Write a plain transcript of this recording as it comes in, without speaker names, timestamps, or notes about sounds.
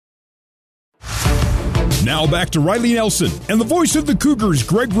Now back to Riley Nelson and the voice of the Cougars,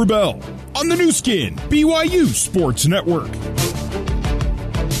 Greg Wrubell, on the new skin, BYU Sports Network.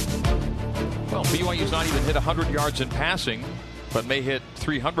 Well, BYU's not even hit 100 yards in passing, but may hit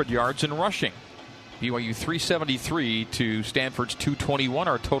 300 yards in rushing. BYU 373 to Stanford's 221.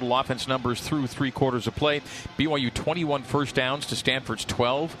 Our total offense numbers through 3 quarters of play. BYU 21 first downs to Stanford's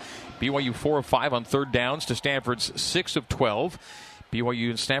 12. BYU 4 of 5 on third downs to Stanford's 6 of 12. BYU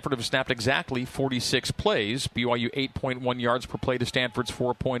and Stanford have snapped exactly 46 plays. BYU 8.1 yards per play to Stanford's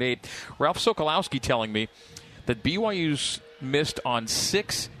 4.8. Ralph Sokolowski telling me that BYU's missed on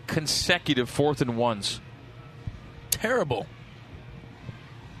 6 consecutive 4th and 1s. Terrible.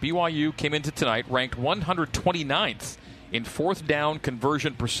 BYU came into tonight ranked 129th in 4th down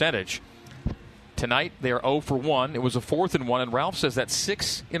conversion percentage. Tonight they are 0 for 1. It was a 4th and 1, and Ralph says that's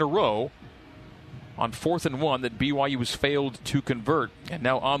 6 in a row on 4th and 1 that BYU has failed to convert. And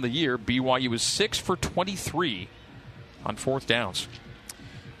now on the year, BYU is 6 for 23 on 4th downs.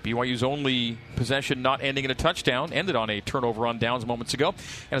 BYU's only possession not ending in a touchdown ended on a turnover on downs moments ago.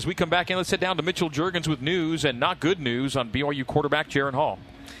 And as we come back in, let's head down to Mitchell Juergens with news and not good news on BYU quarterback Jaren Hall.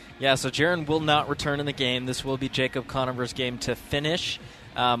 Yeah, so Jaren will not return in the game. This will be Jacob Conover's game to finish.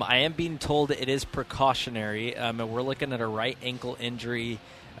 I am being told it is precautionary. We're looking at a right ankle injury.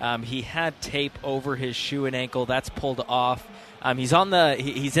 He had tape over his shoe and ankle. That's pulled off. He's in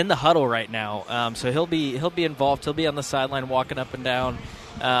the huddle right now, so he'll be involved. He'll be on the sideline walking up and down,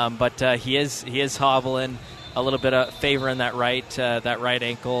 but he is hobbling a little bit of favor in that right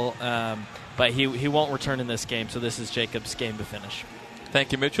ankle. But he won't return in this game. So this is Jacob's game to finish.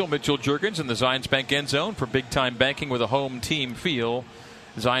 Thank you, Mitchell. Mitchell Juergens in the Zions Bank end zone for big-time banking with a home team feel.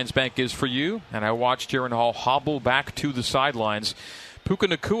 Zions Bank is for you. And I watched Jaren Hall hobble back to the sidelines. Puka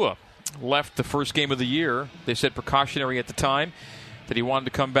Nacua left the first game of the year. They said precautionary at the time that he wanted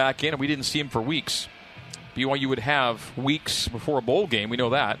to come back in, and we didn't see him for weeks. BYU would have weeks before a bowl game. We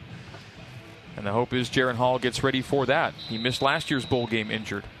know that. And the hope is Jaren Hall gets ready for that. He missed last year's bowl game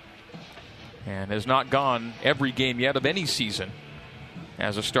injured and has not gone every game yet of any season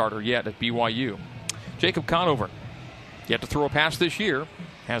as a starter yet at BYU. Jacob Conover, yet to throw a pass this year,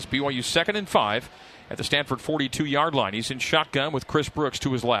 has BYU 2nd and 5 at the Stanford 42-yard line. He's in shotgun with Chris Brooks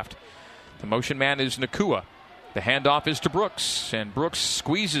to his left. The motion man is Nacua. The handoff is to Brooks, and Brooks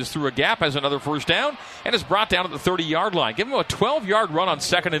squeezes through a gap, has another first down, and is brought down at the 30-yard line. Give him a 12-yard run on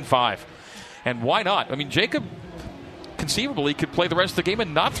 2nd and 5. And why not? I mean, Jacob conceivably could play the rest of the game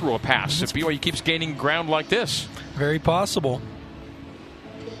and not throw a pass if BYU keeps gaining ground like this. Very possible.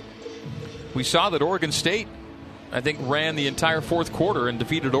 We saw that Oregon State, I think, ran the entire 4th quarter and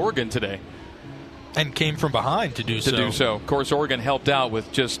defeated Oregon today. And came from behind to do so. Of course, Oregon helped out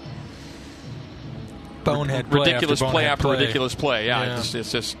with just bonehead ridiculous play after play. Ridiculous play. Yeah. It's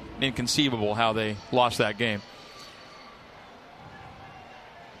just inconceivable how they lost that game.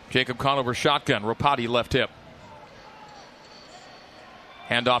 Jacob Conover shotgun. Ropati left hip.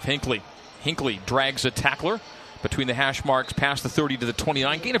 Handoff Hinckley. Hinckley drags a tackler between the hash marks past the 30 to the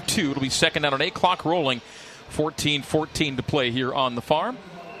 29. Gain of 2. It'll be 2nd down and 8 clock rolling. 14-14 to play here on the farm.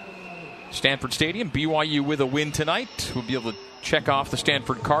 Stanford Stadium. BYU with a win tonight. We'll be able to check off the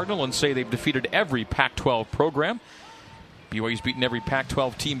Stanford Cardinal and say they've defeated every Pac-12 program. BYU's beaten every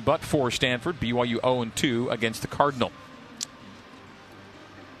Pac-12 team but for Stanford. BYU 0-2 against the Cardinal.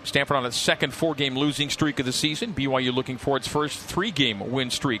 Stanford on its second 4-game losing streak of the season. BYU looking for its first 3-game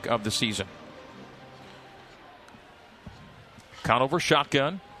win streak of the season. Conover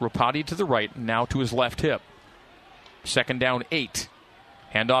shotgun. Ropati to the right, now to his left hip. 2nd down 8.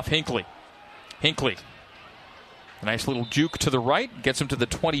 Handoff Hinckley. Hinckley. A nice little juke to the right. Gets him to the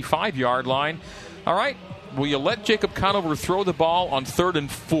 25-yard line. All right. Will you let Jacob Conover throw the ball on 3rd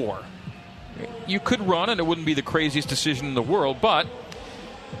and 4? You could run, and it wouldn't be the craziest decision in the world, but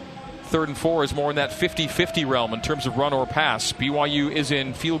 3rd and 4 is more in that 50-50 realm in terms of run or pass. BYU is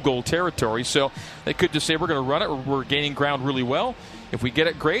in field goal territory, so they could just say we're going to run it, or we're gaining ground really well. If we get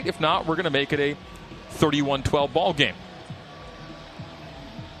it, great. If not, we're going to make it a 31-12 ball game.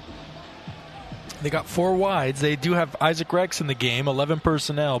 They got 4 wides. They do have Isaac Rex in the game, 11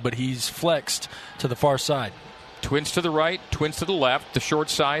 personnel, but he's flexed to the far side. Twins to the right, twins to the left, the short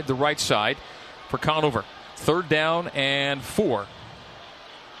side, the right side for Conover. 3rd down and 4.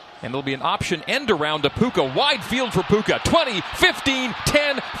 And there'll be an option end around to Puka. Wide field for Puka. 20, 15,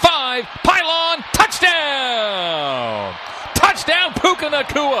 10, 5. Pylon. Touchdown! Touchdown, Puka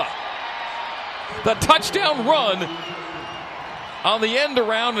Nacua. The touchdown run on the end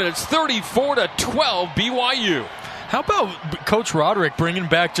around, and it's 34-12 BYU. How about Coach Roderick bringing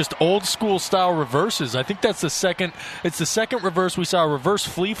back just old school style reverses? I think that's the second reverse we saw, a reverse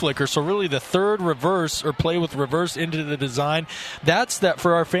flea flicker. So really the third reverse or play with reverse into the design. That's that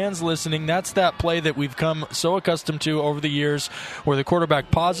for our fans listening. That's that play that we've come so accustomed to over the years, where the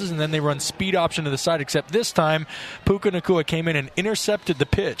quarterback pauses and then they run speed option to the side. Except this time, Puka Nacua came in and intercepted the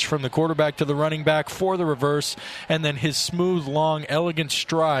pitch from the quarterback to the running back for the reverse, and then his smooth, long, elegant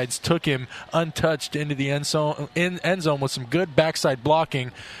strides took him untouched into the end zone with some good backside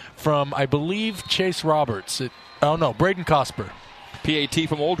blocking from, I believe, Chase Roberts. Braden Cosper. PAT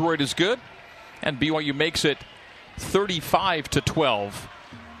from Oldroyd is good, and BYU makes it 35-12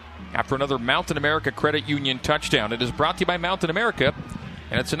 after another Mountain America Credit Union touchdown. It is brought to you by Mountain America,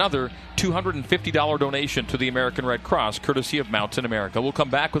 and it's another $250 donation to the American Red Cross, courtesy of Mountain America. We'll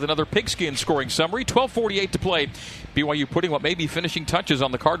come back with another Pigskin scoring summary. 12:48 to play. BYU putting what may be finishing touches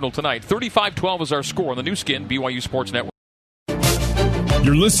on the Cardinal tonight. 35-12 is our score on the new skin, BYU Sports Network.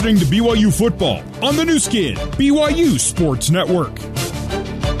 You're listening to BYU football on the new skin, BYU Sports Network.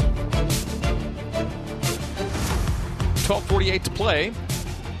 12:48 to play,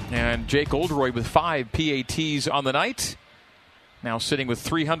 and Jake Oldroyd with 5 PATs on the night. Now sitting with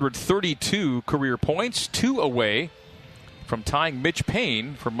 332 career points, 2 away from tying Mitch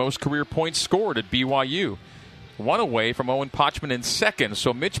Payne for most career points scored at BYU. 1 away from Owen Pochman in second.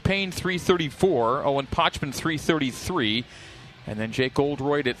 So Mitch Payne 334, Owen Pochman 333, and then Jake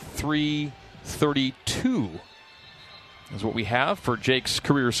Oldroyd at 332 is what we have for Jake's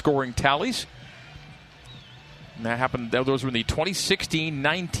career scoring tallies. And that happened, those were in the 2016,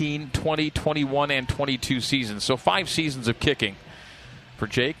 19, 20, 21, and 22 seasons. So 5 seasons of kicking for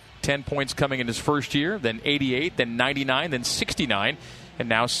Jake. 10 points coming in his first year, then 88, then 99, then 69, and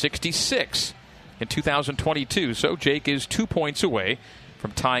now 66 in 2022. So Jake is 2 points away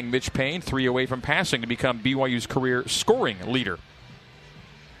from tying Mitch Payne, 3 away from passing to become BYU's career scoring leader.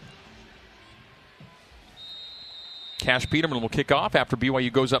 Cash Peterman will kick off after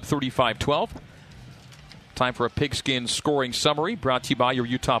BYU goes up 35-12. Time for a Pigskin scoring summary brought to you by your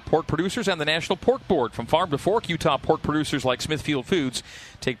Utah pork producers and the National Pork Board. From farm to fork, Utah pork producers like Smithfield Foods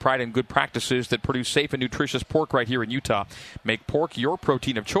take pride in good practices that produce safe and nutritious pork right here in Utah. Make pork your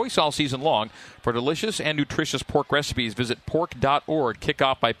protein of choice all season long. For delicious and nutritious pork recipes, visit pork.org.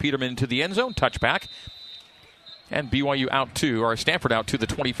 Kickoff by Peterman into the end zone, touchback. And BYU Stanford out to the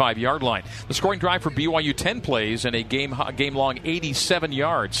 25-yard line. The scoring drive for BYU, 10 plays and a game-long 87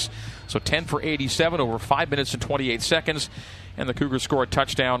 yards. So 10 for 87 over 5 minutes and 28 seconds. And the Cougars score a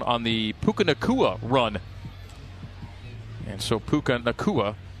touchdown on the Puka Nacua run. And so Puka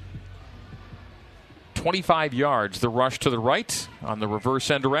Nacua, 25 yards, the rush to the right on the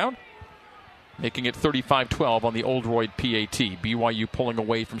reverse end around, making it 35-12 on the Oldroyd PAT. BYU pulling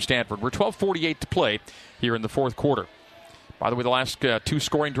away from Stanford. We're 12:48 to play here in the fourth quarter. By the way, the last 2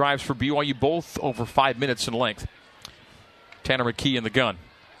 scoring drives for BYU, both over 5 minutes in length. Tanner McKee in the gun.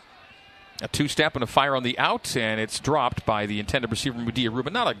 A 2-step and a fire on the out, and it's dropped by the intended receiver, Mudia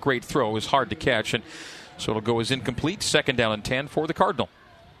Rubin. Not a great throw. It was hard to catch, and so it'll go as incomplete. 2nd down and 10 for the Cardinal.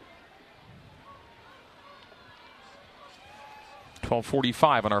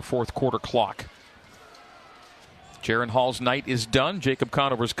 12:45 on our fourth quarter clock. Jaron Hall's night is done. Jacob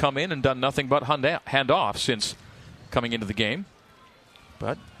Conover's come in and done nothing but handoff since coming into the game.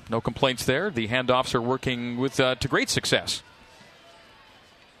 But no complaints there. The handoffs are working with to great success.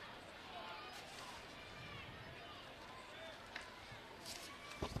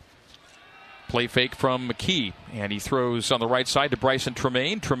 Play fake from McKee, and he throws on the right side to Bryson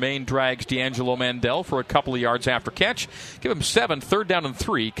Tremaine. Tremaine drags D'Angelo Mandel for a couple of yards after catch. Give him 7, 3rd down and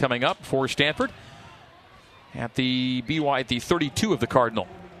 3 coming up for Stanford at the 32 of the Cardinal.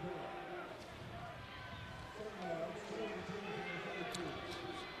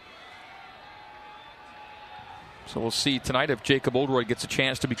 So we'll see tonight if Jacob Oldroyd gets a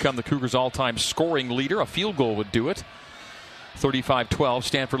chance to become the Cougars' all-time scoring leader. A field goal would do it. 35-12.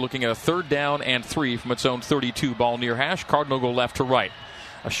 Stanford looking at a 3rd down and 3 from its own 32. Ball near hash. Cardinal go left to right.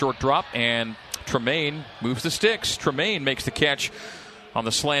 A short drop, and Tremaine moves the sticks. Tremaine makes the catch on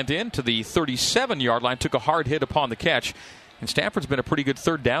the slant in to the 37-yard line. Took a hard hit upon the catch. And Stanford's been a pretty good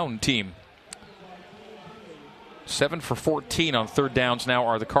 3rd down team. 7 for 14 on 3rd downs now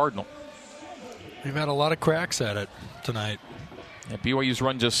are the Cardinal. We've had a lot of cracks at it tonight. And BYU's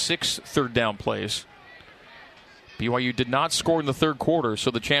run just 6 3rd down plays. BYU did not score in the 3rd quarter,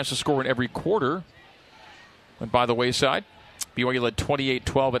 so the chance to score in every quarter went by the wayside. BYU led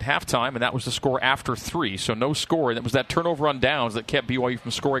 28-12 at halftime, and that was the score after 3. So no score, and it was that turnover on downs that kept BYU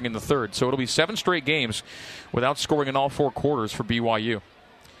from scoring in the 3rd. So it'll be 7 straight games without scoring in all 4 quarters for BYU.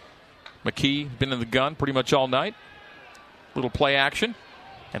 McKee been in the gun pretty much all night. Little play action.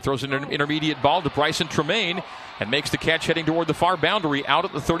 And throws an intermediate ball to Bryson Tremaine and makes the catch heading toward the far boundary out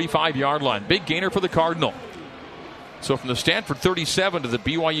at the 35-yard line. Big gainer for the Cardinal. So from the Stanford 37 to the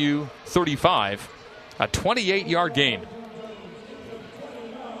BYU 35, a 28-yard gain.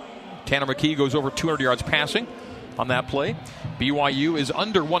 Tanner McKee goes over 200 yards passing on that play. BYU is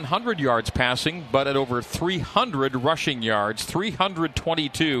under 100 yards passing, but at over 300 rushing yards,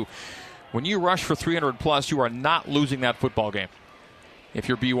 322. When you rush for 300 plus, you are not losing that football game if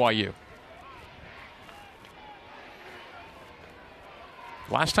you're BYU.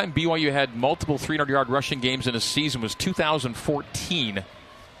 Last time BYU had multiple 300-yard rushing games in a season was 2014.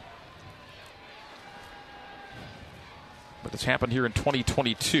 But it's happened here in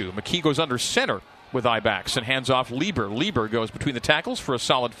 2022. McKee goes under center with eye backs and hands off Lieber. Lieber goes between the tackles for a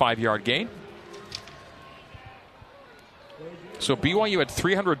solid 5-yard gain. So BYU had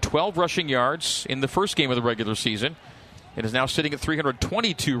 312 rushing yards in the first game of the regular season. It is now sitting at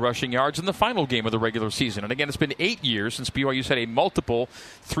 322 rushing yards in the final game of the regular season. And again, it's been 8 years since BYU's had a multiple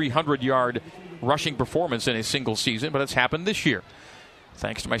 300-yard rushing performance in a single season, but it's happened this year.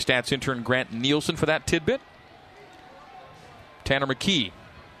 Thanks to my stats intern Grant Nielsen for that tidbit. Tanner McKee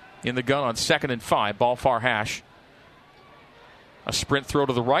in the gun on 2nd and 5, ball far hash. A sprint throw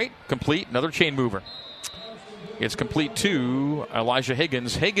to the right, complete, another chain mover. It's complete to Elijah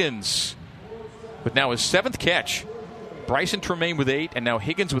Higgins. Higgins with now his 7th catch. Bryson Tremaine with 8, and now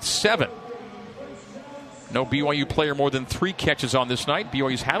Higgins with 7. No BYU player more than 3 catches on this night.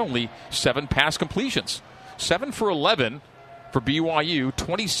 BYU's had only 7 pass completions. 7 for 11 for BYU,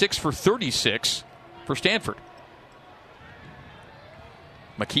 26 for 36 for Stanford.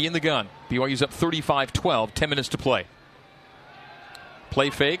 McKee in the gun. BYU's up 35-12, 10 minutes to play.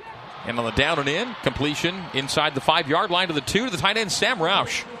 Play fake, and on the down and in, completion inside the 5-yard line to the 2 to the tight end, Sam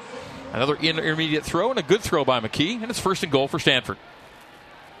Roush. Another intermediate throw and a good throw by McKee, and it's 1st and goal for Stanford.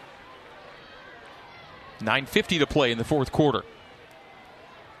 9:50 to play in the 4th quarter.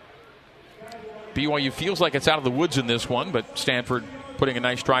 BYU feels like it's out of the woods in this one, but Stanford putting a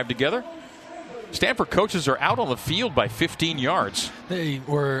nice drive together. Stanford coaches are out on the field by 15 yards. They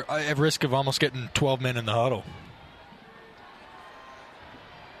were at risk of almost getting 12 men in the huddle.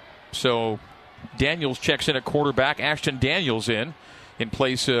 So Daniels checks in at quarterback. Ashton Daniels in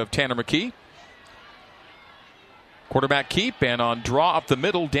place of Tanner McKee. Quarterback keep, and on draw up the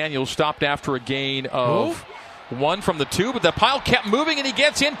middle, Daniels stopped after a gain of 1 from the 2, but the pile kept moving and he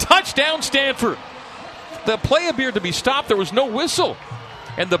gets in. Touchdown Stanford. The play appeared to be stopped. There was no whistle.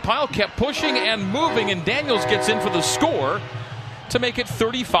 And the pile kept pushing and moving, and Daniels gets in for the score to make it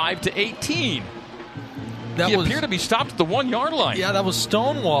 35-18. He appeared to be stopped at the 1-yard line. Yeah, that was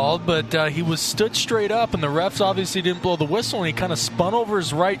stonewalled, but he was stood straight up, and the refs obviously didn't blow the whistle, and he kind of spun over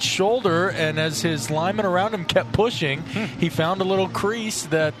his right shoulder, and as his linemen around him kept pushing, he found a little crease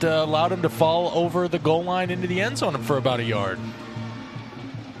that allowed him to fall over the goal line into the end zone for about a yard.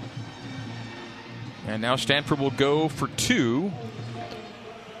 And now Stanford will go for 2,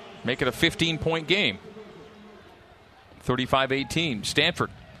 make it a 15-point game. 35-18. Stanford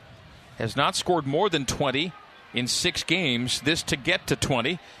has not scored more than 20 in 6 games. This to get to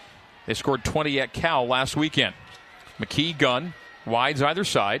 20. They scored 20 at Cal last weekend. McKee gun, wides either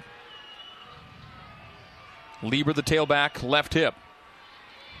side. Lieber the tailback, left hip.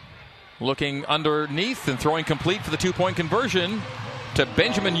 Looking underneath and throwing complete for the 2-point conversion to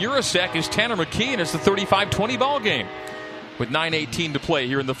Benjamin Urasek is Tanner McKee, and it's the 35-20 ball game with 9:18 to play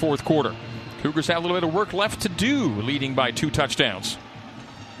here in the 4th quarter. Cougars have a little bit of work left to do, leading by 2 touchdowns.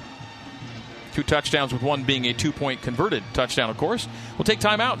 2 touchdowns with 1 being a 2-point converted touchdown, of course. We'll take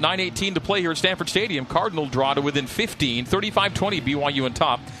time out. 9:18 to play here at Stanford Stadium. Cardinal draw to within 15. 35-20 BYU on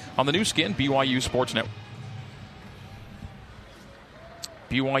top on the new skin, BYU Sports Network.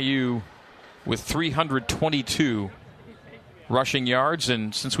 BYU with 322 rushing yards.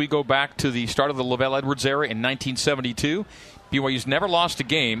 And since we go back to the start of the Lavelle Edwards era in 1972, BYU's never lost a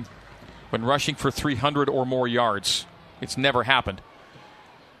game when rushing for 300 or more yards. It's never happened.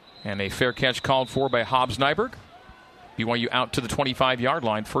 And a fair catch called for by Hobbs Nyberg. BYU out to the 25-yard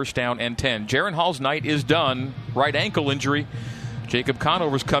line, 1st down and 10. Jaren Hall's night is done. Right ankle injury. Jacob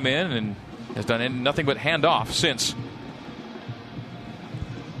Conover's come in and has done nothing but hand off since.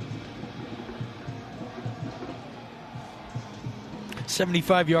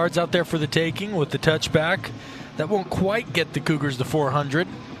 $75 yards out there for the taking with the touchback. That won't quite get the Cougars to 400.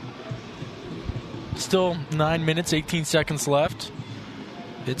 Still 9 minutes, 18 seconds left.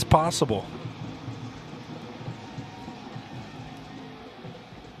 It's possible.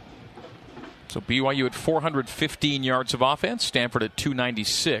 So BYU at 415 yards of offense. Stanford at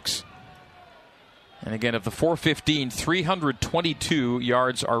 296. And again, of the 415, 322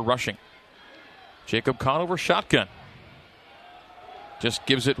 yards are rushing. Jacob Conover shotgun. Just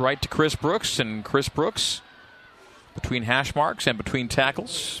gives it right to Chris Brooks, and Chris Brooks, between hash marks and between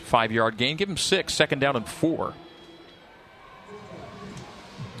tackles, 5-yard gain. Give him 6, 2nd down and 4.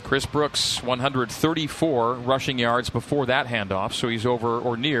 Chris Brooks, 134 rushing yards before that handoff, so he's over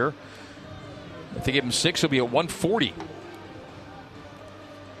or near. If they give him 6, he'll be at 140.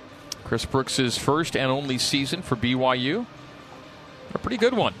 Chris Brooks' first and only season for BYU. A pretty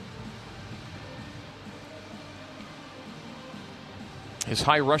good one. His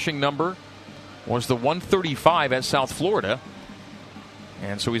high rushing number was the 135 at South Florida.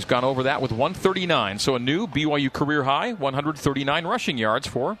 And so he's gone over that with 139. So a new BYU career high, 139 rushing yards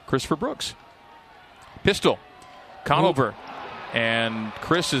for Christopher Brooks. Pistol. Conover. And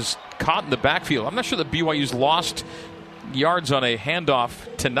Chris is caught in the backfield. I'm not sure that BYU's lost yards on a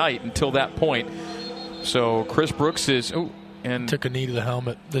handoff tonight until that point. So Chris Brooks is... and took a knee to the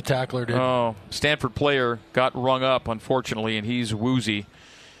helmet. The tackler did. Oh, Stanford player got rung up, unfortunately, and he's woozy.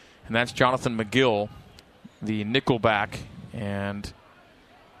 And that's Jonathan McGill, the nickelback. And...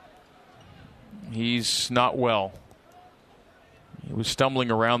 he's not well. He was stumbling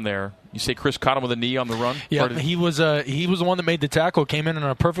around there. You say Chris caught him with a knee on the run? Yeah, he was the one that made the tackle, came in on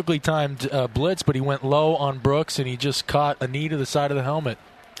a perfectly timed blitz, but he went low on Brooks, and he just caught a knee to the side of the helmet.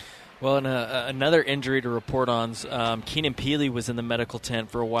 Well, and another injury to report on, Keenan Peely was in the medical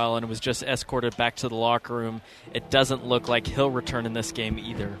tent for a while and was just escorted back to the locker room. It doesn't look like he'll return in this game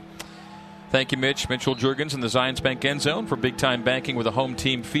either. Thank you, Mitch. Mitchell Juergens in the Zions Bank end zone for big-time banking with a home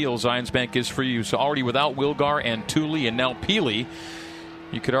team feel. Zions Bank is for you. So already without Wilgar and Tooley and now Peely,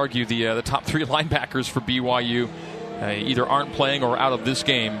 you could argue the top 3 linebackers for BYU either aren't playing or out of this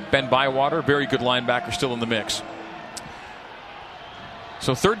game. Ben Bywater, very good linebacker, still in the mix.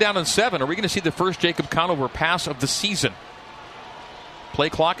 So 3rd down and 7. Are we going to see the first Jacob Conover pass of the season? Play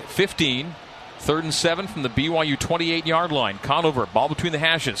clock at 15. 3rd and 7 from the BYU 28-yard line. Conover, ball between the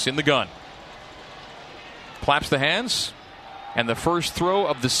hashes, in the gun. Claps the hands, and the first throw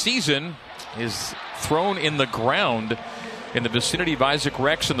of the season is thrown in the ground in the vicinity of Isaac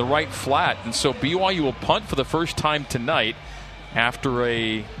Rex in the right flat. And so BYU will punt for the first time tonight after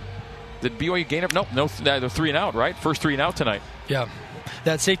did BYU gain up? No, they're 3 and out, right? First 3 and out tonight. Yeah.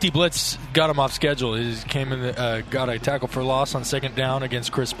 That safety blitz got him off schedule. He came in, got a tackle for loss on 2nd down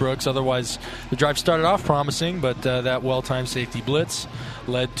against Chris Brooks. Otherwise, the drive started off promising, but that well-timed safety blitz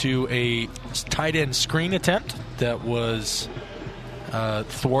led to a tight end screen attempt that was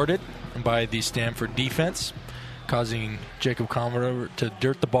thwarted by the Stanford defense, causing Jacob Conover to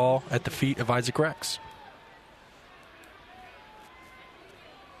dirt the ball at the feet of Isaac Rex.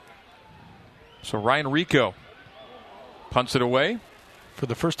 So Ryan Rico punts it away. For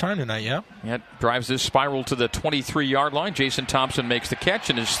the first time tonight, yeah. Yeah, drives this spiral to the 23-yard line. Jason Thompson makes the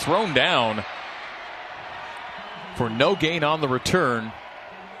catch and is thrown down for no gain on the return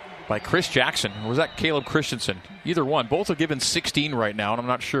by Chris Jackson. Or was that Caleb Christensen? Either one. Both are given 16 right now, and I'm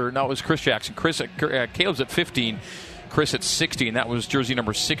not sure. No, it was Chris Jackson. Caleb's at 15, Chris at 16. That was jersey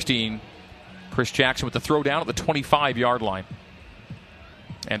number 16, Chris Jackson, with the throw down at the 25-yard line.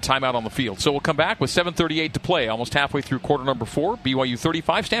 And timeout on the field. So we'll come back with 7:38 to play, almost halfway through quarter number 4. BYU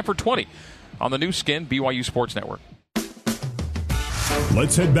 35, Stanford 20 on the new skin, BYU Sports Network.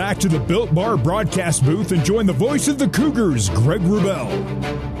 Let's head back to the Built Bar broadcast booth and join the voice of the Cougars, Greg Wrubell.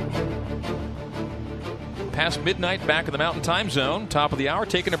 Past midnight, back in the Mountain Time Zone. Top of the hour,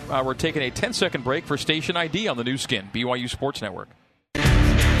 we're taking a 10-second break for station ID on the new skin, BYU Sports Network.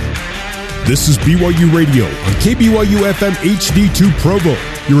 This is BYU Radio on KBYU FM HD2 Provo.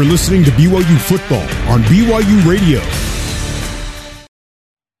 You are listening to BYU Football on BYU Radio.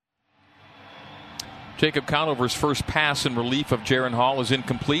 Jacob Conover's first pass in relief of Jaron Hall is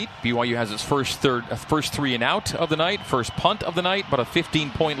incomplete. BYU has its first 3 and out of the night, first punt of the night, but a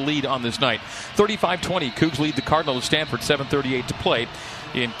 15-point lead on this night. 35-20, Cougs lead the Cardinal of Stanford, 7:38 to play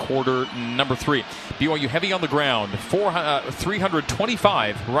in quarter number 3. BYU heavy on the ground,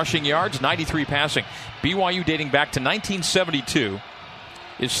 325 rushing yards, 93 passing. BYU dating back to 1972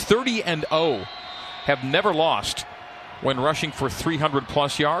 is 30-0, have never lost when rushing for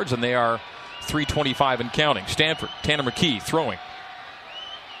 300-plus yards, and they are 325 and counting. Stanford, Tanner McKee throwing.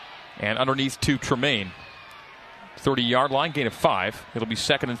 And underneath to Tremaine. 30-yard line, gain of 5. It'll be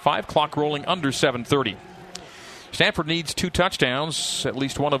 2nd and 5, clock rolling under 7:30. Stanford needs 2 touchdowns, at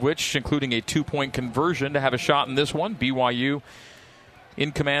least one of which, including a 2-point conversion, to have a shot in this one. BYU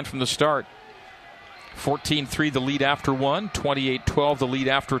in command from the start. 14-3 the lead after 1, 28-12 the lead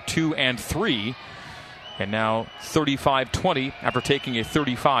after 2 and 3, and now 35-20 after taking a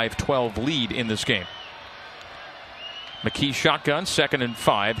 35-12 lead in this game. McKee shotgun, 2nd and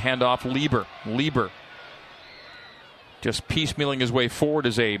 5. Handoff Lieber. Lieber just piecemealing his way forward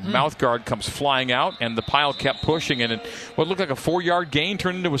as a mouth guard comes flying out, and the pile kept pushing, and what looked like a 4-yard gain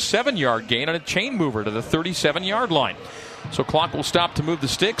turned into a 7-yard gain on a chain mover to the 37-yard line. So clock will stop to move the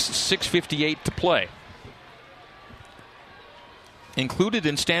sticks. 6:58 to play. Included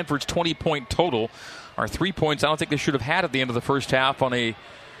in Stanford's 20-point total are 3 points I don't think they should have had at the end of the first half on a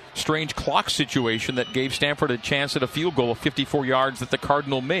strange clock situation that gave Stanford a chance at a field goal of 54 yards that the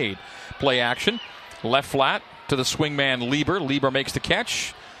Cardinal made. Play action, left flat to the swingman Lieber. Lieber makes the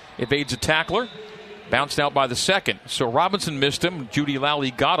catch, evades a tackler, bounced out by the second. So Robinson missed him. Judy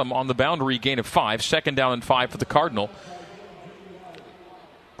Lally got him on the boundary, gain of 5. 2nd down and 5 for the Cardinal.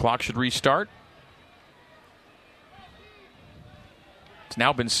 Clock should restart. It's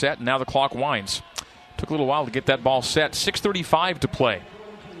now been set, and now the clock winds. Took a little while to get that ball set. 6:35 to play.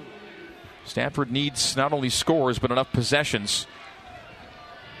 Stanford needs not only scores, but enough possessions.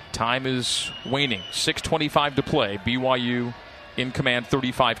 Time is waning. 6:25 to play. BYU in command,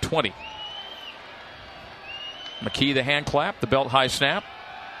 35-20. McKee the hand clap, the belt high snap.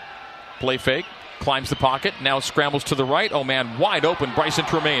 Play fake. Climbs the pocket. Now scrambles to the right. Oh, man, wide open. Bryson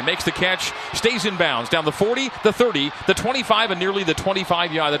Tremaine makes the catch. Stays in bounds. Down the 40, the 30, the 25, and nearly the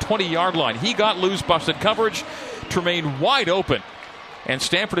 20-yard line. He got loose, busted coverage. Tremaine wide open. And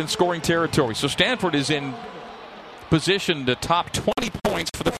Stanford in scoring territory. So Stanford is in position to top 20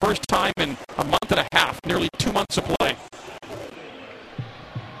 points for the first time in a month and a half. Nearly 2 months of play.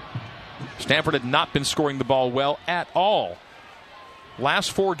 Stanford had not been scoring the ball well at all.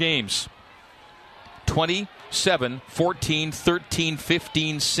 Last 4 games. 27, 14, 13,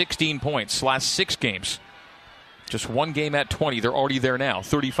 15, 16 points. Last 6 games. Just 1 game at 20. They're already there now.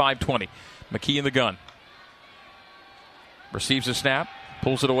 35-20. McKee in the gun. Receives a snap.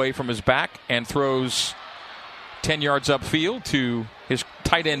 Pulls it away from his back and throws 10 yards upfield to his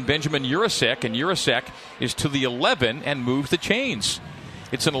tight end Benjamin Urasek. And Urasek is to the 11 and moves the chains.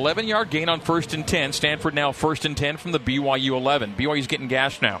 It's an 11-yard gain on 1st and 10. Stanford now 1st and 10 from the BYU 11. BYU's getting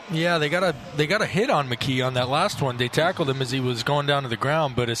gashed now. Yeah, they got a hit on McKee on that last one. They tackled him as he was going down to the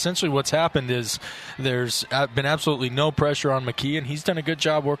ground, but essentially what's happened is there's been absolutely no pressure on McKee, and he's done a good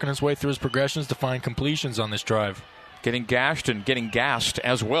job working his way through his progressions to find completions on this drive. Getting gashed and getting gassed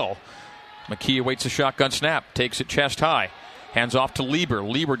as well. McKee awaits a shotgun snap, takes it chest high, hands off to Lieber.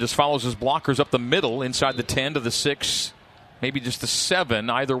 Lieber just follows his blockers up the middle, inside the 10 to the 6, maybe just the 7.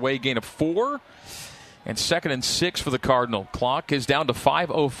 Either way, gain of 4. And 2nd and 6 for the Cardinal. Clock is down to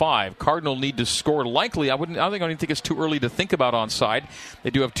 5:05. Cardinal need to score likely. I don't think it's too early to think about onside.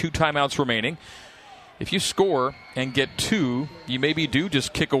 They do have 2 timeouts remaining. If you score and get 2, you maybe do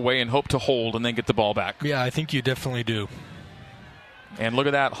just kick away and hope to hold and then get the ball back. Yeah, I think you definitely do. And look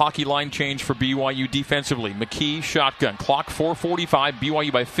at that hockey line change for BYU defensively. McKee, shotgun. Clock 4:45.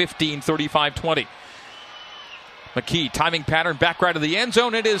 BYU by 15, 35-20. McKee, timing pattern, back right of the end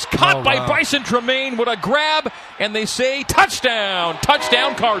zone. It is caught by Bryson Tremaine with a grab, and they say touchdown.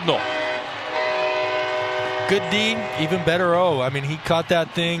 Touchdown, Cardinal. Good D, even better O. I mean, he caught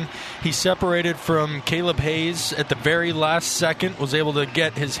that thing. He separated from Caleb Hayes at the very last second, was able to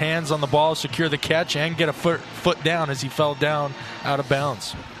get his hands on the ball, secure the catch, and get a foot down as he fell down out of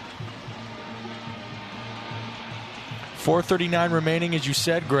bounds. 4:39 remaining, as you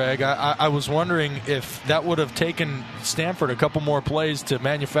said, Greg. I was wondering if that would have taken Stanford a couple more plays to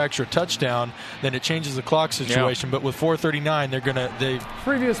manufacture a touchdown, then it changes the clock situation. Yeah. But with 4:39,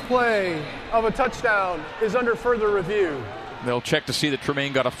 previous play of a touchdown is under further review. They'll check to see that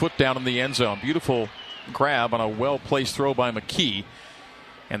Tremaine got a foot down in the end zone. Beautiful grab on a well-placed throw by McKee.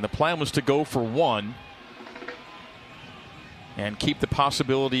 And the plan was to go for 1 and keep the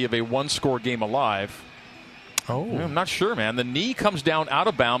possibility of a 1-score game alive. Oh, I'm not sure, man. The knee comes down out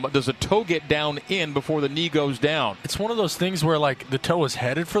of bounds, but does the toe get down in before the knee goes down? It's one of those things where, like, the toe is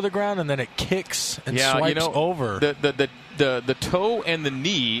headed for the ground and then it kicks and swipes over. The toe and the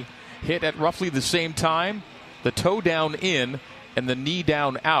knee hit at roughly the same time. The toe down in and the knee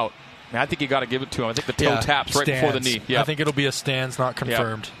down out. I think you got to give it to him. I think the toe taps right before the knee. Yeah. I think it'll be a stands, not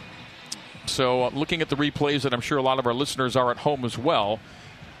confirmed. Yeah. So looking at the replays that I'm sure a lot of our listeners are at home as well,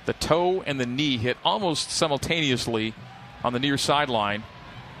 the toe and the knee hit almost simultaneously on the near sideline.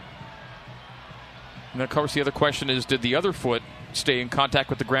 And of course, the other question is, did the other foot stay in contact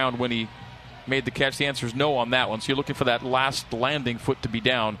with the ground when he made the catch? The answer is no on that one. So you're looking for that last landing foot to be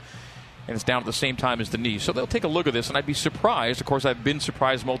down, and it's down at the same time as the knee. So they'll take a look at this, and I'd be surprised. Of course, I've been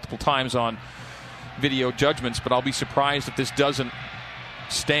surprised multiple times on video judgments, but I'll be surprised if this doesn't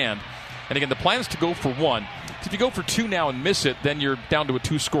stand. And again, the plan is to go for 1. If you go for 2 now and miss it, then you're down to a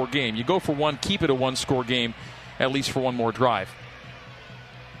 2-score game. You go for 1, keep it a 1-score game, at least for one more drive.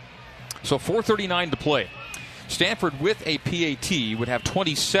 So 4:39 to play. Stanford with a PAT would have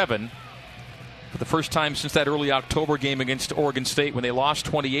 27 for the first time since that early October game against Oregon State when they lost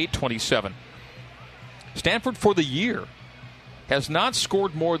 28-27. Stanford for the year has not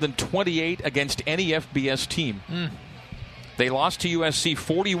scored more than 28 against any FBS team. They lost to USC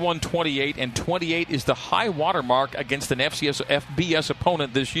 41-28, and 28 is the high watermark against an FBS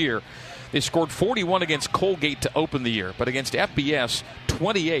opponent this year. They scored 41 against Colgate to open the year, but against FBS,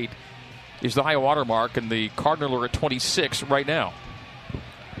 28 is the high watermark, and the Cardinals are at 26 right now.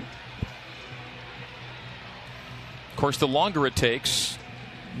 Of course, the longer it takes,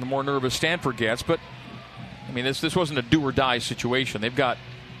 the more nervous Stanford gets, but I mean, this wasn't a do-or-die situation. They've got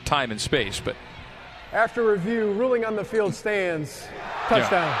time and space, but After review, ruling on the field stands.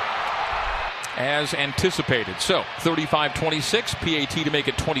 Touchdown. Yeah. As anticipated. So, 35-26, PAT to make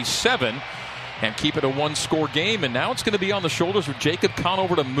it 27 and keep it a one-score game. And now it's going to be on the shoulders of Jacob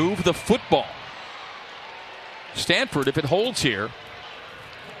Conover to move the football. Stanford, if it holds here,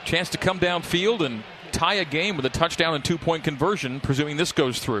 chance to come downfield and tie a game with a touchdown and two-point conversion, presuming this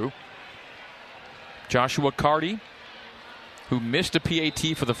goes through. Joshua Carty, who missed a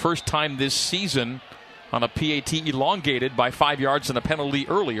PAT for the first time this season on a PAT elongated by 5 yards and a penalty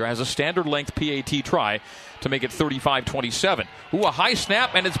earlier, has a standard-length PAT try to make it 35-27. Ooh, a high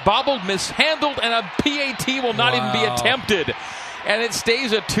snap, and it's bobbled, mishandled, and a PAT will not even be attempted. And it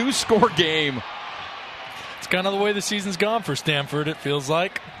stays a two-score game. It's kind of the way the season's gone for Stanford, it feels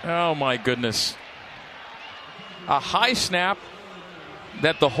like. Oh, my goodness. A high snap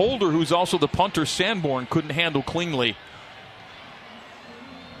that the holder, who's also the punter, Sanborn, couldn't handle cleanly.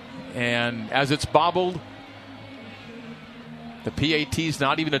 And as it's bobbled, the PAT's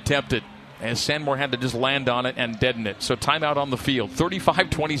not even attempted, as Sanborn had to just land on it and deaden it. So timeout on the field.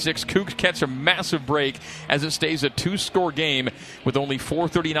 35-26. Cougs catch a massive break as it stays a two-score game with only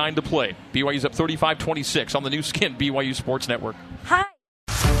 4:39 to play. BYU's up 35-26 on the new skin BYU Sports Network. Hi.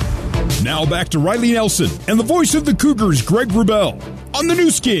 Now back to Riley Nelson and the voice of the Cougars, Greg Wrubell, on the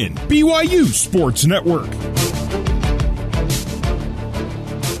new skin BYU Sports Network.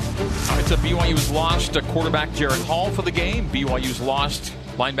 So BYU's lost quarterback Jared Hall for the game. BYU's lost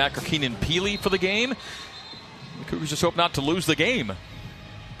linebacker Keenan Peely for the game. The Cougars just hope not to lose the game.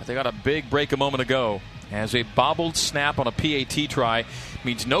 But they got a big break a moment ago as a bobbled snap on a PAT try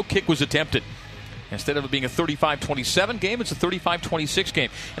means no kick was attempted. Instead of it being a 35-27 game, it's a 35-26 game.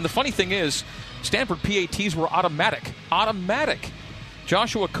 And the funny thing is, Stanford PATs were automatic. Automatic.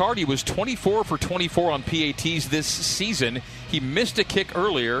 Joshua Carty was 24 for 24 on PATs this season. He missed a kick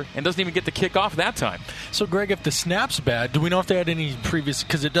earlier and doesn't even get the kick off that time. So, Greg, if the snap's bad, do we know if they had any previous,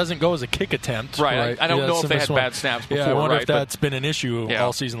 because it doesn't go as a kick attempt. Right. I don't know if they had bad snaps before. Yeah, I wonder if that's been an issue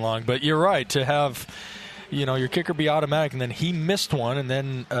all season long. But you're right, to have your kicker be automatic, and then he missed one, and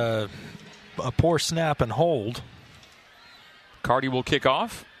then a poor snap and hold. Carty will kick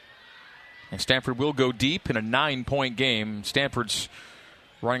off, and Stanford will go deep in a 9-point game. Stanford's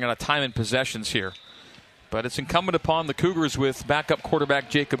running out of time and possessions here. But it's incumbent upon the Cougars with backup quarterback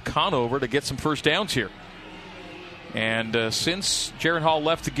Jacob Conover to get some first downs here. And since Jared Hall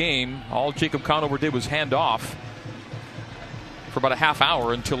left the game, all Jacob Conover did was hand off for about a half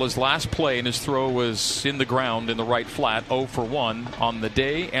hour until his last play, and his throw was in the ground in the right flat, 0 for 1 on the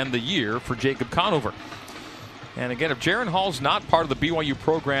day and the year for Jacob Conover. And again, if Jared Hall's not part of the BYU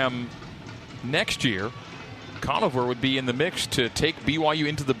program next year, Conover would be in the mix to take BYU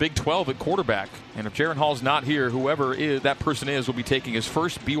into the Big 12 at quarterback. And if Jaron Hall's not here, whoever that person is will be taking his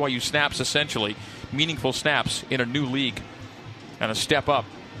first BYU snaps, essentially, meaningful snaps in a new league and a step up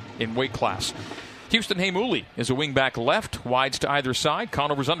in weight class. Houston Heimuli is a wingback left, wides to either side.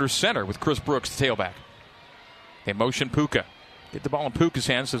 Conover's under center with Chris Brooks, the tailback. They motion Puka. Get the ball in Puka's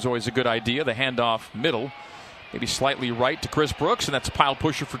hands is always a good idea. The handoff middle, maybe slightly right to Chris Brooks, and that's a pile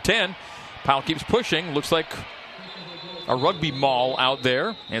pusher for 10. Powell keeps pushing. Looks like a rugby maul out there.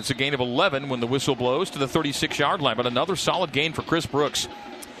 And it's a gain of 11 when the whistle blows to the 36-yard line. But another solid gain for Chris Brooks.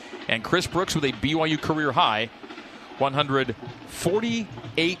 And Chris Brooks with a BYU career high,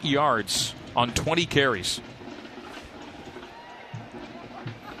 148 yards on 20 carries.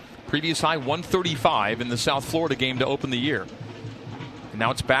 Previous high, 135 in the South Florida game to open the year. And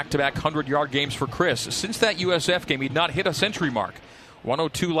now it's back-to-back 100-yard games for Chris. Since that USF game, he'd not hit a century mark.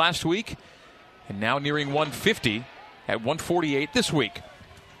 102 last week, and now nearing 150 at 148 this week.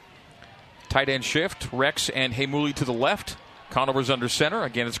 Tight end shift, Rex and Heimuli to the left. Conover's under center.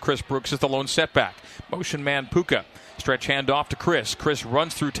 Again, it's Chris Brooks as the lone setback. Motion man Puka. Stretch handoff to Chris. Chris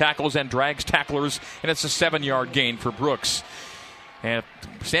runs through tackles and drags tacklers, and it's a 7-yard gain for Brooks. And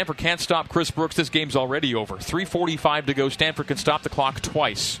if Stanford can't stop Chris Brooks, this game's already over. 3:45 to go. Stanford can stop the clock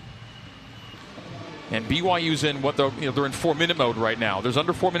twice. And BYU's in they're in 4-minute mode right now. There's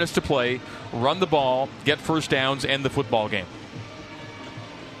under 4 minutes to play. Run the ball, get first downs, end the football game.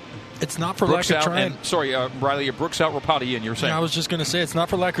 It's not for Brooks lack of out, trying. Riley, Brooks out, Rapati in, you're saying. Yeah, I was just going to say, it's not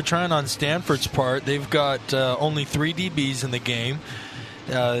for lack of trying on Stanford's part. They've got only 3 DBs in the game.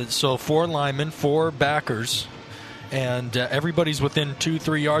 So 4 linemen, 4 backers. And everybody's within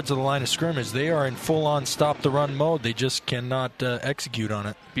 2-3 yards of the line of scrimmage. They are in full-on stop-the-run mode. They just cannot execute on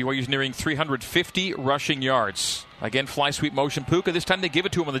it. BYU's nearing 350 rushing yards. Again, fly sweep motion. Puka, this time they give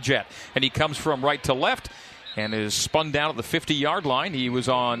it to him on the jet. And he comes from right to left and is spun down at the 50-yard line. He was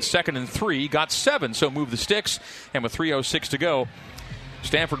on 2nd and 3, got 7, so move the sticks. And with 3:06 to go,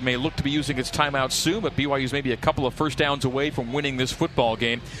 Stanford may look to be using its timeout soon, but BYU's maybe a couple of first downs away from winning this football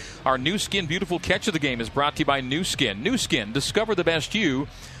game. Our Nu Skin Beautiful Catch of the Game is brought to you by Nu Skin. Nu Skin, discover the best you.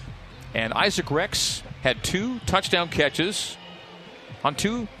 And Isaac Rex had 2 touchdown catches on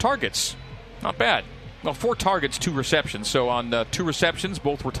 2 targets. Not bad. Well, 4 targets, 2 receptions. So on 2 receptions,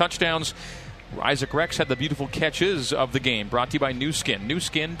 both were touchdowns. Isaac Rex had the beautiful catches of the game. Brought to you by Nu Skin. Nu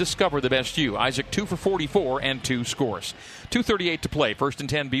Skin, discover the best you. Isaac 2 for 44 and 2 scores. 2:38 to play. 1st and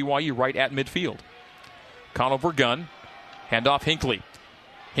 10 BYU right at midfield. Conover gun. Handoff Hinckley.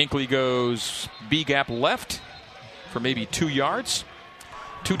 Hinckley goes B-gap left for maybe 2 yards.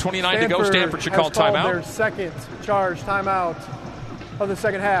 2:29 to go. Stanford should call timeout. Their second charge timeout of the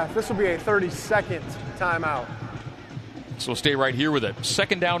second half. This will be a 30-second timeout. So stay right here with it.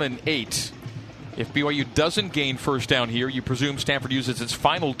 2nd down and 8. If BYU doesn't gain first down here, you presume Stanford uses its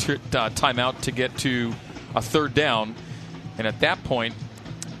final timeout to get to a 3rd down. And at that point,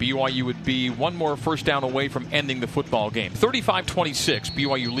 BYU would be 1 more first down away from ending the football game. 35-26,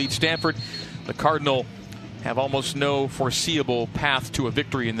 BYU leads Stanford. The Cardinal have almost no foreseeable path to a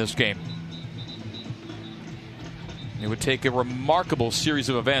victory in this game. It would take a remarkable series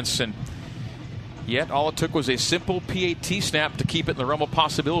of events, and yet all it took was a simple PAT snap to keep it in the realm of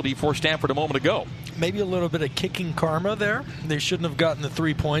possibility for Stanford a moment ago. Maybe a little bit of kicking karma there. They shouldn't have gotten the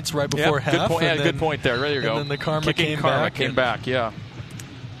 3 points right before half. Good point. Good point there. There you go. And then the karma came back. Yeah.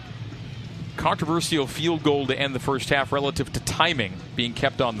 Controversial field goal to end the first half relative to timing being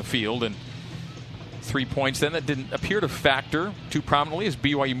kept on the field, and 3 points then that didn't appear to factor too prominently as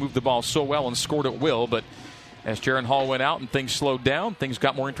BYU moved the ball so well and scored at will. But as Jaren Hall went out and things slowed down, things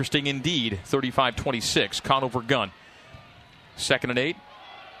got more interesting indeed. 35-26, Conover gun. 2nd and 8.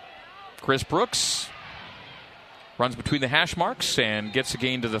 Chris Brooks runs between the hash marks and gets a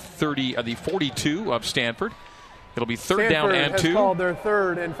gain to the 42 of Stanford. It'll be 3rd down and 2. Stanford has called their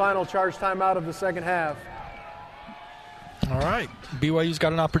 3rd and final charge timeout of the second half. All right. BYU's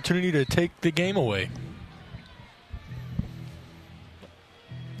got an opportunity to take the game away.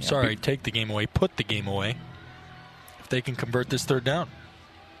 Take the game away. Put the game away. If they can convert this 3rd down.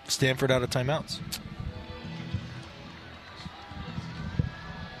 Stanford out of timeouts.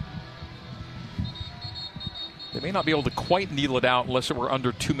 They may not be able to quite needle it out unless it were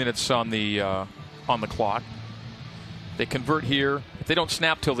under 2 minutes on the clock. They convert here. If they don't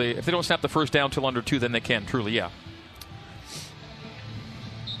snap the first down till under 2, then they can truly, yeah.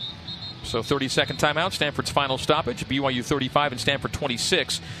 So 30-second timeout. Stanford's final stoppage. BYU 35 and Stanford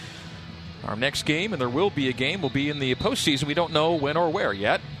 26. Our next game, and there will be a game, will be in the postseason. We don't know when or where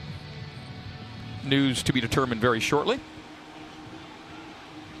yet. News to be determined very shortly.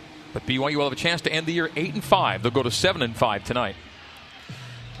 But BYU will have a chance to end the year 8-5. They'll go to 7-5 tonight.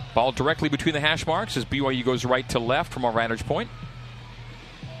 Ball directly between the hash marks as BYU goes right to left from our vantage point.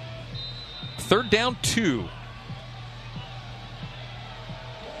 3rd down 2.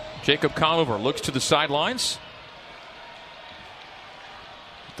 Jacob Conover looks to the sidelines.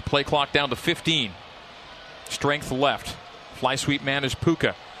 The play clock down to 15. Strength left. Fly sweep man is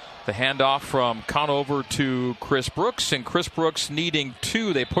Puka. The handoff from Conover to Chris Brooks, and Chris Brooks needing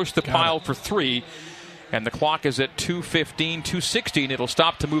 2. They push the pile for 3, and the clock is at 2:15, 2:16. It'll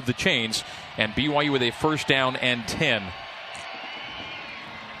stop to move the chains, and BYU with a 1st down and 10.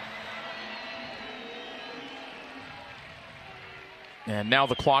 And now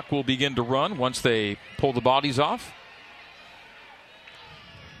the clock will begin to run once they pull the bodies off.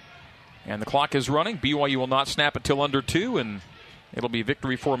 And the clock is running. BYU will not snap it till under 2, and it'll be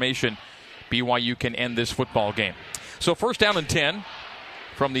victory formation. BYU can end this football game. So 1st down and 10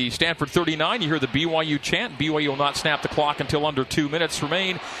 from the Stanford 39. You hear the BYU chant. BYU will not snap the clock until under 2 minutes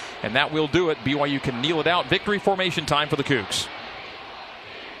remain, and that will do it. BYU can kneel it out. Victory formation time for the Cougs.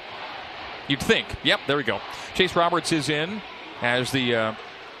 You'd think. Yep, there we go. Chase Roberts is in as the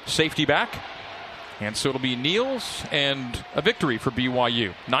safety back. And so it'll be kneels and a victory for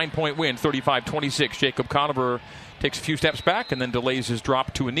BYU. 9-point win, 35-26. Jacob Conover takes a few steps back and then delays his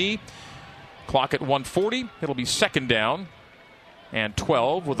drop to a knee. Clock at 1:40. It'll be second down and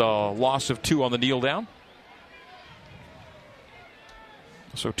 12 with a loss of 2 on the kneel down.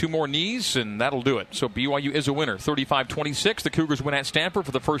 So 2 more knees, and that'll do it. So BYU is a winner, 35-26. The Cougars win at Stanford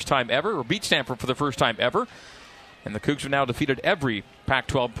for the first time ever, or beat Stanford for the first time ever. And the Cougs have now defeated every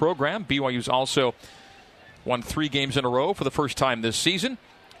Pac-12 program. BYU's also won 3 games in a row for the first time this season.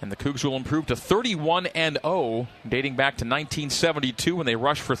 And the Cougs will improve to 31-0, dating back to 1972 when they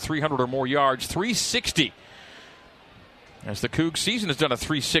rushed for 300 or more yards, 360. As the Cougs season has done a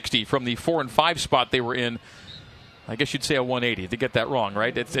 360 from the 4-5 spot they were in. I guess you'd say a 180. They get that wrong,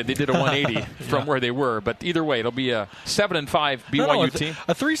 right? They did a 180 from where they were. But either way, it'll be a 7-5 BYU team.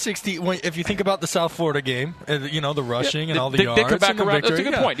 A 360, if you think about the South Florida game, the rushing and all the yards. They come back and the around. victory. That's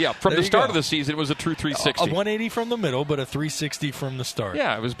a good point. Yeah, from the start of the season, it was a true 360. A 180 from the middle, but a 360 from the start.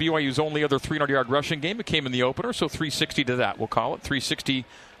 Yeah, it was BYU's only other 300-yard rushing game. It came in the opener, so 360 to that, we'll call it. 360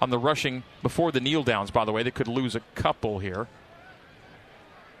 on the rushing before the kneel downs, by the way. They could lose a couple here.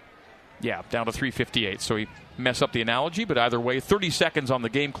 Yeah, down to 358. So he mess up the analogy, but either way, 30 seconds on the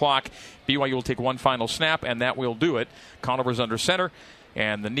game clock. BYU will take one final snap, and that will do it. Conover's under center,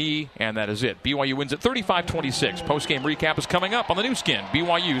 and the knee, and that is it. BYU wins at 35-26. Post-game recap is coming up on the new skin,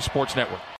 BYU Sports Network.